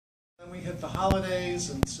we hit the holidays,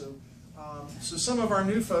 and so some of our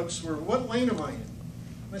new folks were, what lane am I in?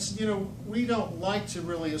 And I said, you know, we don't like to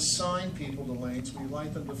really assign people to lanes. We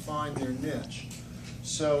like them to find their niche.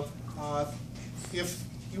 So if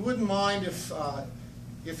you wouldn't mind,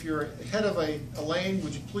 if you're head of a lane,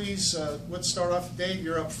 would you please, let's start off, Dave,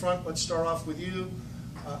 you're up front, let's start off with you.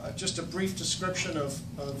 Just a brief description of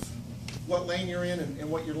what lane you're in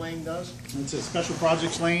and what your lane does. It's a special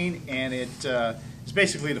projects lane, and it's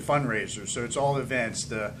basically the fundraiser, so it's all events.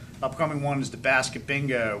 The upcoming one is the basket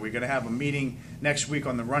bingo. We're going to have a meeting next week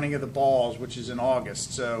on the running of the balls, which is in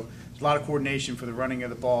August, so there's a lot of coordination for the running of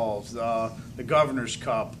the balls. The Governor's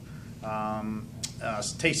Cup,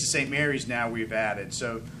 Taste of St. Mary's now we've added.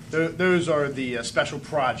 So those are the special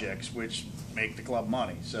projects which make the club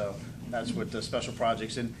money. So that's what the special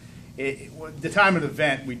projects. And the time of the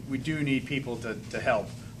event, we do need people to help.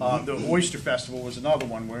 The Oyster Festival was another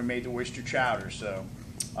one where we made the oyster chowder. So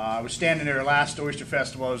I was standing there last Oyster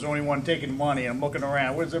Festival. I was the only one taking money, and I'm looking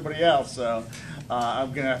around. Where's everybody else? So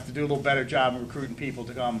I'm going to have to do a little better job of recruiting people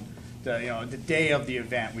to come. The day of the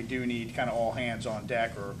event, we do need kind of all hands on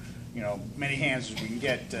deck, or many hands as we can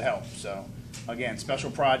get to help. So again, special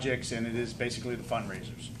projects, and it is basically the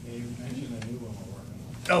fundraisers. Yeah, you mentioned the new one we're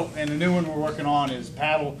working on. Oh, and the new one we're working on is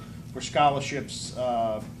Paddle for Scholarships. Did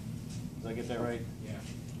I get that right? Yeah.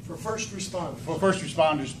 For first responders. For first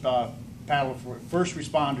responders,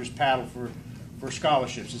 paddle for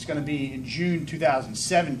scholarships. It's going to be in June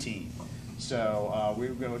 2017. So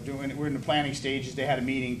we're in the planning stages. They had a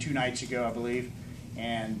meeting 2 nights ago, I believe,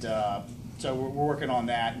 and so we're working on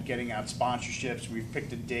that and getting out sponsorships. We've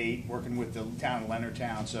picked a date, working with the town of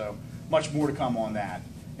Leonardtown. So much more to come on that.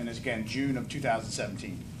 And it's again June of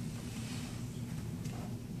 2017.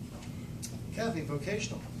 Kathy,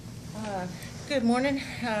 vocational. Good morning.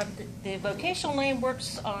 The vocational lane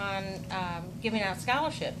works on giving out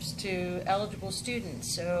scholarships to eligible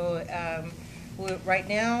students. So right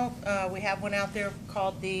now we have one out there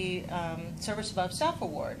called the Service Above Self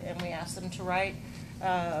Award, and we ask them to write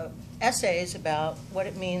essays about what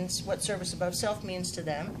it means, what service above self means to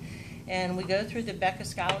them. And we go through the Becca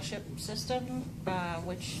scholarship system,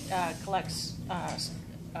 which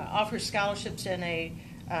offers scholarships in a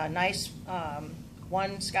nice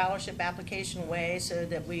one scholarship application way so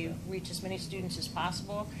that we reach as many students as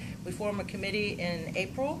possible. We form a committee in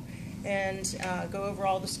April and go over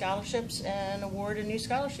all the scholarships and award a new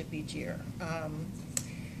scholarship each year.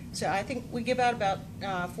 So I think we give out about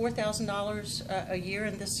 $4,000 a year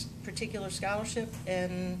in this particular scholarship,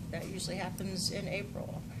 and that usually happens in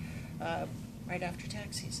April, right after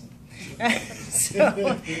tax season.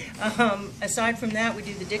 So, aside from that, we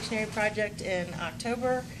do the dictionary project in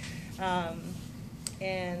October,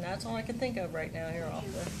 and that's all I can think of right now here off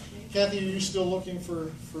the. Kathy, are you still looking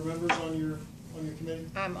for members on your committee?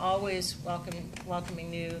 I'm always welcoming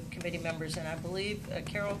new committee members, and I believe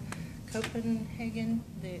Carol Copenhagen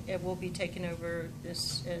it will be taking over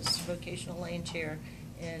this as vocational lane chair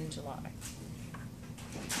in July.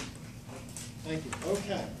 Thank you.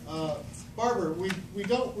 Okay, Barbara, we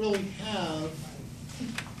don't really have.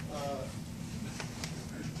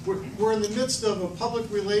 We're in the midst of a public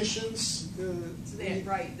relations and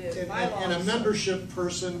a membership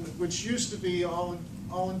person, which used to be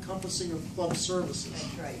all-encompassing of club services.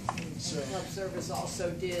 That's right. And club service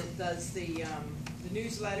also does the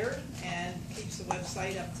newsletter and keeps the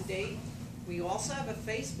website up to date. We also have a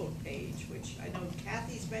Facebook page, which I know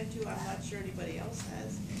Kathy's been to. I'm not sure anybody else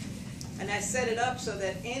has. And I set it up so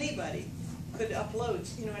that anybody could upload.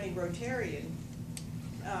 Any Rotarian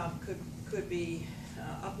could be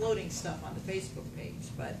uploading stuff on the Facebook page.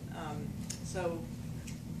 But so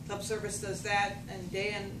club service does that, and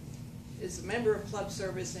Dan is a member of club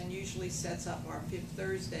service and usually sets up our 5th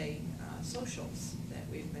Thursday socials that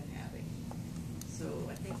we've been having. So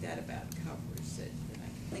I think that about covers it that I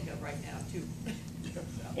can think of right now too.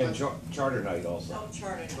 And charter night also. Oh,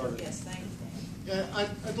 charter night. Yes, thank you. Yeah,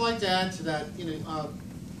 I'd like to add to that.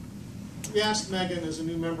 We asked Megan as a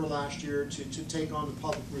new member last year to take on the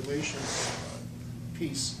public relations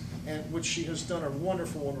piece, and which she has done a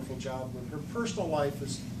wonderful, wonderful job with. Her personal life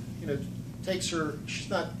is, takes her. She's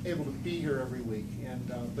not able to be here every week,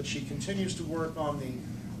 and but she continues to work on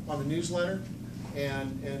the newsletter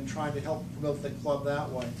and trying to help promote the club that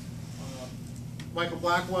way. Michael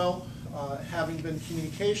Blackwell, having been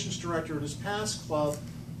communications director at his past club,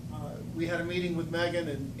 we had a meeting with Megan,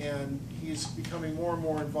 and he's becoming more and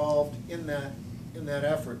more involved in that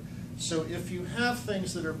effort. So if you have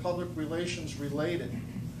things that are public relations related,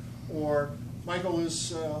 or Michael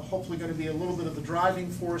is hopefully going to be a little bit of the driving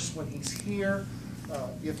force when he's here.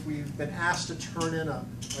 If we've been asked to turn in a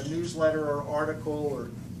newsletter or article or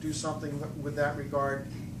do something with that regard,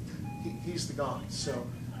 he's the guy. So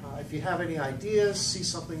if you have any ideas, see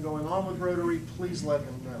something going on with Rotary, please let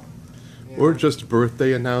him know. Or just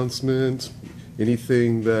birthday announcements,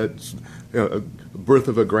 anything that, a birth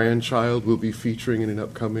of a grandchild will be featuring in an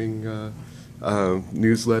upcoming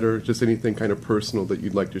newsletter, just anything kind of personal that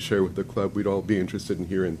you'd like to share with the club, we'd all be interested in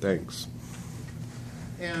hearing. Thanks.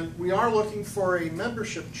 And we are looking for a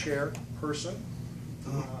membership chair person.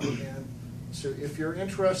 And so if you're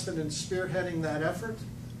interested in spearheading that effort,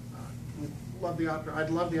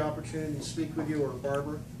 I'd love the opportunity to speak with you or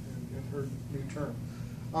Barbara in her new term.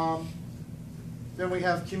 Then we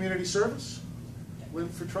have community service. Lynn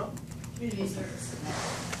for Trump. Community service, and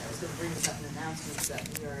I was going to bring this up in announcements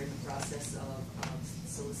that we are in the process of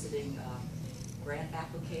soliciting grant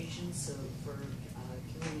applications so for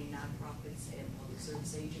community nonprofits and public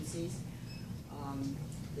service agencies.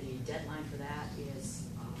 The deadline for that is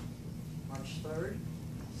March 3rd.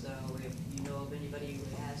 So if you know of anybody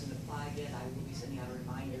who hasn't applied yet, I will be sending out a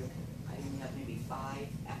reminder. I only have maybe 5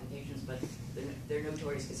 applications, but they're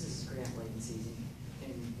notorious because this is grant writing season,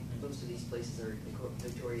 and most of these places are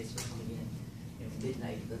notorious for coming in,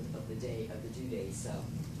 midnight of the due date. So,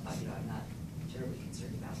 I'm not terribly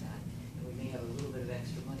concerned about that. And we may have a little bit of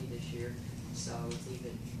extra money this year, so it's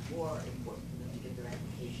even more important for them to get their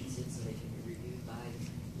applications in so they can be reviewed by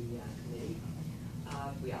the committee.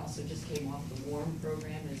 We also just came off the WARM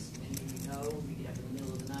program, as many of you know. We get up in the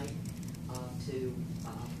middle of the night to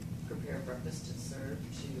prepare breakfast and serve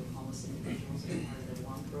to homeless individuals as part of the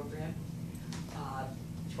WARM program.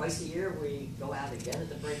 Twice a year we go out again at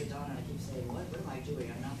the break of dawn, and I keep saying, what am I doing?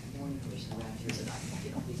 I'm not the morning person around here,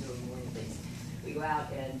 but these early morning things. We go out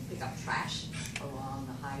and pick up trash along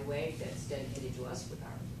the highway that's dedicated to us with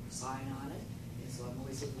our sign on it. And so I'm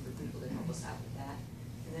always looking for people to help us out with that.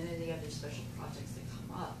 And then any other special projects that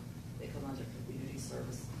come up, they come under community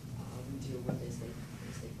service. We deal with as they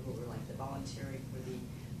go over, like the volunteering for the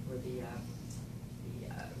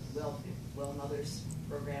Well Mothers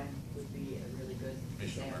program would be a really good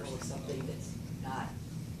example of something that's not,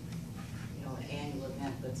 an annual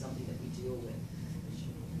event, but something that we deal with.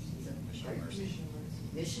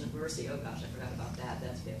 Mission of Mercy. Oh gosh, I forgot about that.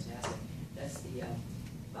 That's fantastic. That's the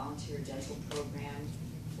volunteer dental program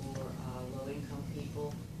for low-income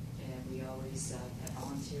people, and we always have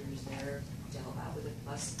volunteers there to help out with it.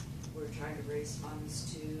 Plus, we're trying to raise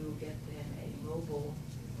funds to get them a mobile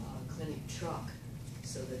clinic truck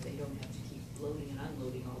so that they don't have to keep loading and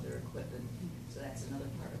unloading all their equipment. So that's another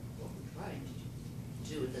part of what we're trying to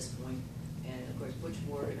do at this point. And of course, Butch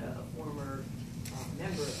Morgan, a former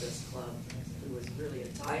member of this club, who was really a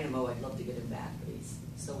dynamo. I'd love to get him back, but he's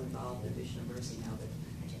so involved in Mission of Mercy now that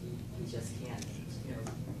he just can't,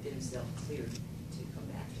 get himself cleared to come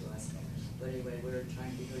back to us. But anyway, we're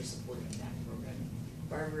trying to be very supportive of that program.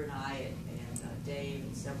 Barbara and I and Dave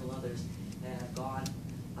and several others have gone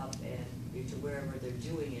up and to wherever they're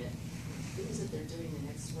doing it. Who is it they're doing the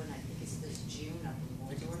next one? I think it's this June up in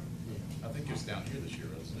Waldorf. I think it's down here this year,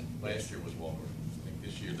 isn't it? Last year was Waldorf. I think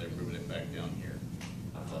this year they're moving it back down here.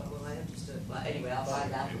 Well, I understood. Well, anyway, I'll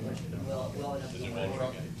find out well enough to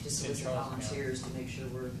know to solicit volunteers to make sure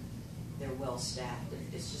they're well staffed.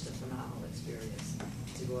 It's just a phenomenal experience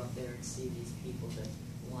to go up there and see these people that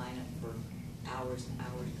line up for hours and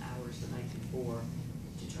hours and hours the night before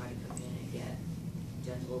to try to come in and get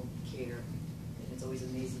dental care. And it's always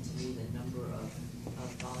amazing to me the number of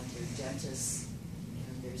volunteer dentists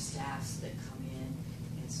and their staffs that come in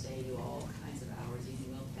and stay to all kinds of hours,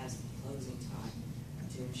 even well past the closing time,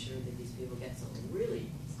 to ensure that these people get some really,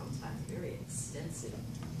 sometimes very extensive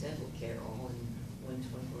dental care all in one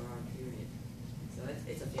 24-hour period. So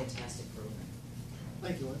it's a fantastic program.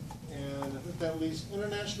 Thank you, Lynn. And I think that leaves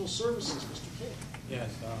international services, Mr. King. Yes,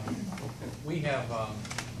 we have,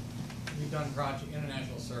 we've done project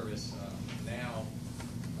international service now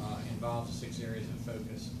involves 6 areas of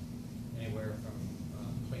focus, anywhere from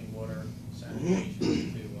clean water,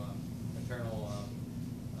 sanitation, to maternal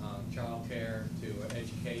child care, to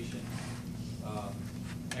education,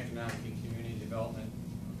 economic and community development.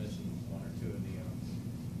 I'm missing 1 or 2 of the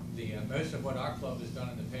most of what our club has done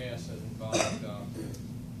in the past has involved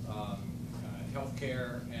health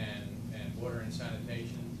care and water and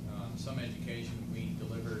sanitation, some education. We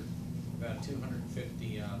delivered about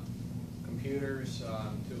 250 computers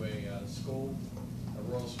to a school, a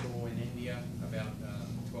rural school in India about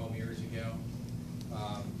 12 years ago.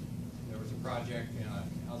 There was a project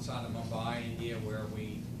outside of Mumbai, India, where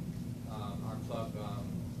our club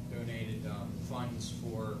donated funds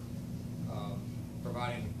for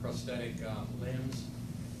providing prosthetic limbs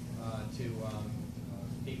to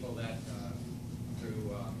people that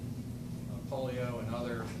through polio and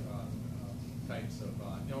other types of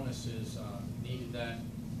illnesses needed that.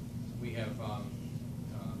 We have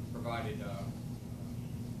provided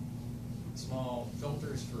small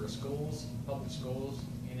filters for schools, public schools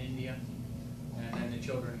in India, and then the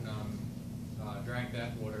children drank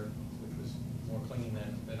that water, which was more clean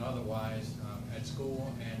than otherwise at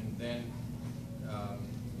school. And then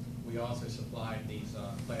we also supplied these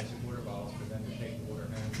plastic water bottles for them to take the water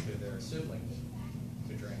home to their siblings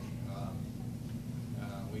to drink.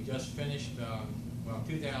 We just finished, well,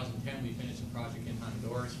 in 2010 we finished a project in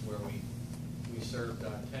Honduras where we served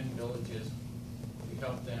 10 villages. We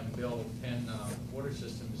helped them build 10 water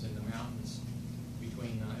systems in the mountains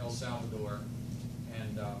between El Salvador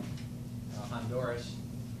and Honduras.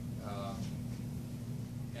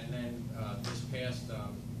 And then this past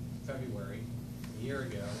February, a year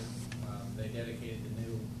ago, they dedicated the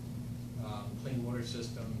new clean water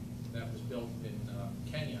system that was built in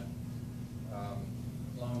Kenya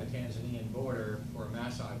along the Tanzanian border for a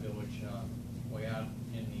Maasai village way out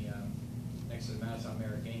in the next to the Maasai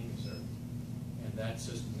Mara Game Reserve. And that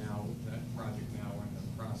system now, that project now, we're in the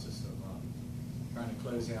process of trying to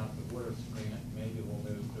close out the water agreement. Maybe we'll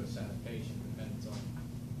move to a sanitation, depends on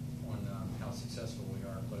how successful we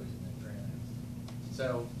are closing that grant.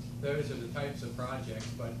 So those are the types of projects,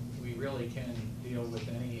 but we really can deal with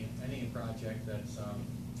any project that's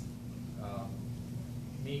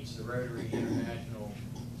meets the Rotary International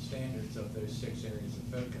standards of those 6 areas of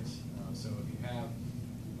focus. So if you have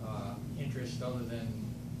interest other than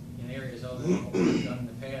in areas other than what we've done in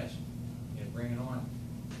the past, bring it on.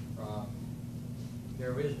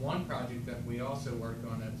 There is one project that we also worked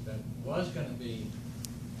on that was going to be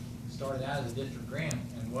started out as a district grant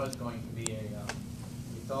and was going to be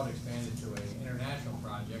we thought expanded to an international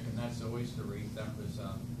project, and that's the oyster reef that was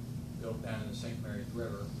built down in the St. Mary's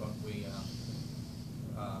River. But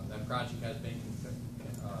that project has been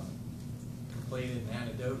completed and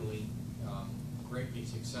anecdotally greatly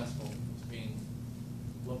successful. It's being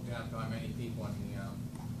looked at by many people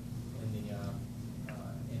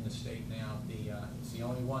in the state now. It's the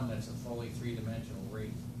only one that's a fully 3-dimensional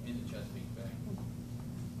reef in the Chesapeake Bay.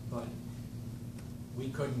 But we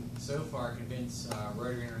couldn't so far convince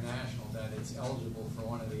Rotary International that it's eligible for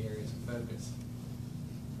one of the areas of focus.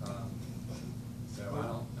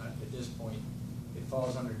 So at this point, it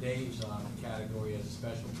falls under Dave's category as a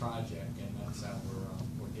special project, and that's how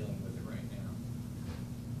we're dealing with it right now.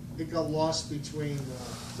 It got lost between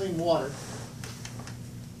clean water,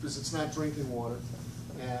 because it's not drinking water,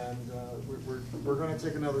 and we're going to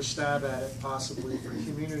take another stab at it, possibly for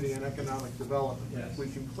community and economic development. Yes. If we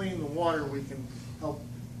can clean the water, we can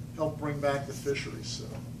help bring back the fisheries. So,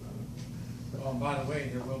 Well, by the way,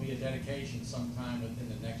 there will be a dedication sometime within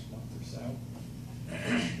the next month or so.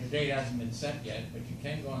 The date hasn't been set yet, but you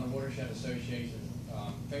can go on the Watershed Association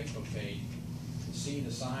Facebook page to see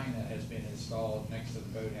the sign that has been installed next to the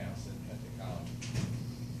boathouse at the college.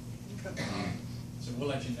 So we'll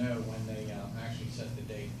let you know when they actually set the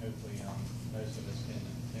date. Hopefully, most of us can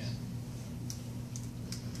attend.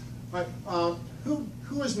 Right.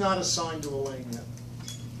 Who is not assigned to a lane yet?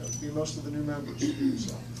 That would be most of the new members.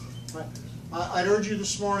 So, right. I'd urge you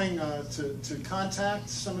this morning to contact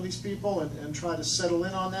some of these people and try to settle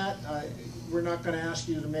in on that. We're not going to ask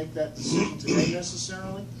you to make that decision today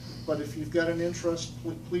necessarily, but if you've got an interest,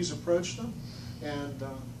 please approach them. And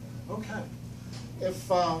okay, if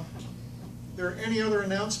there are any other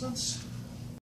announcements?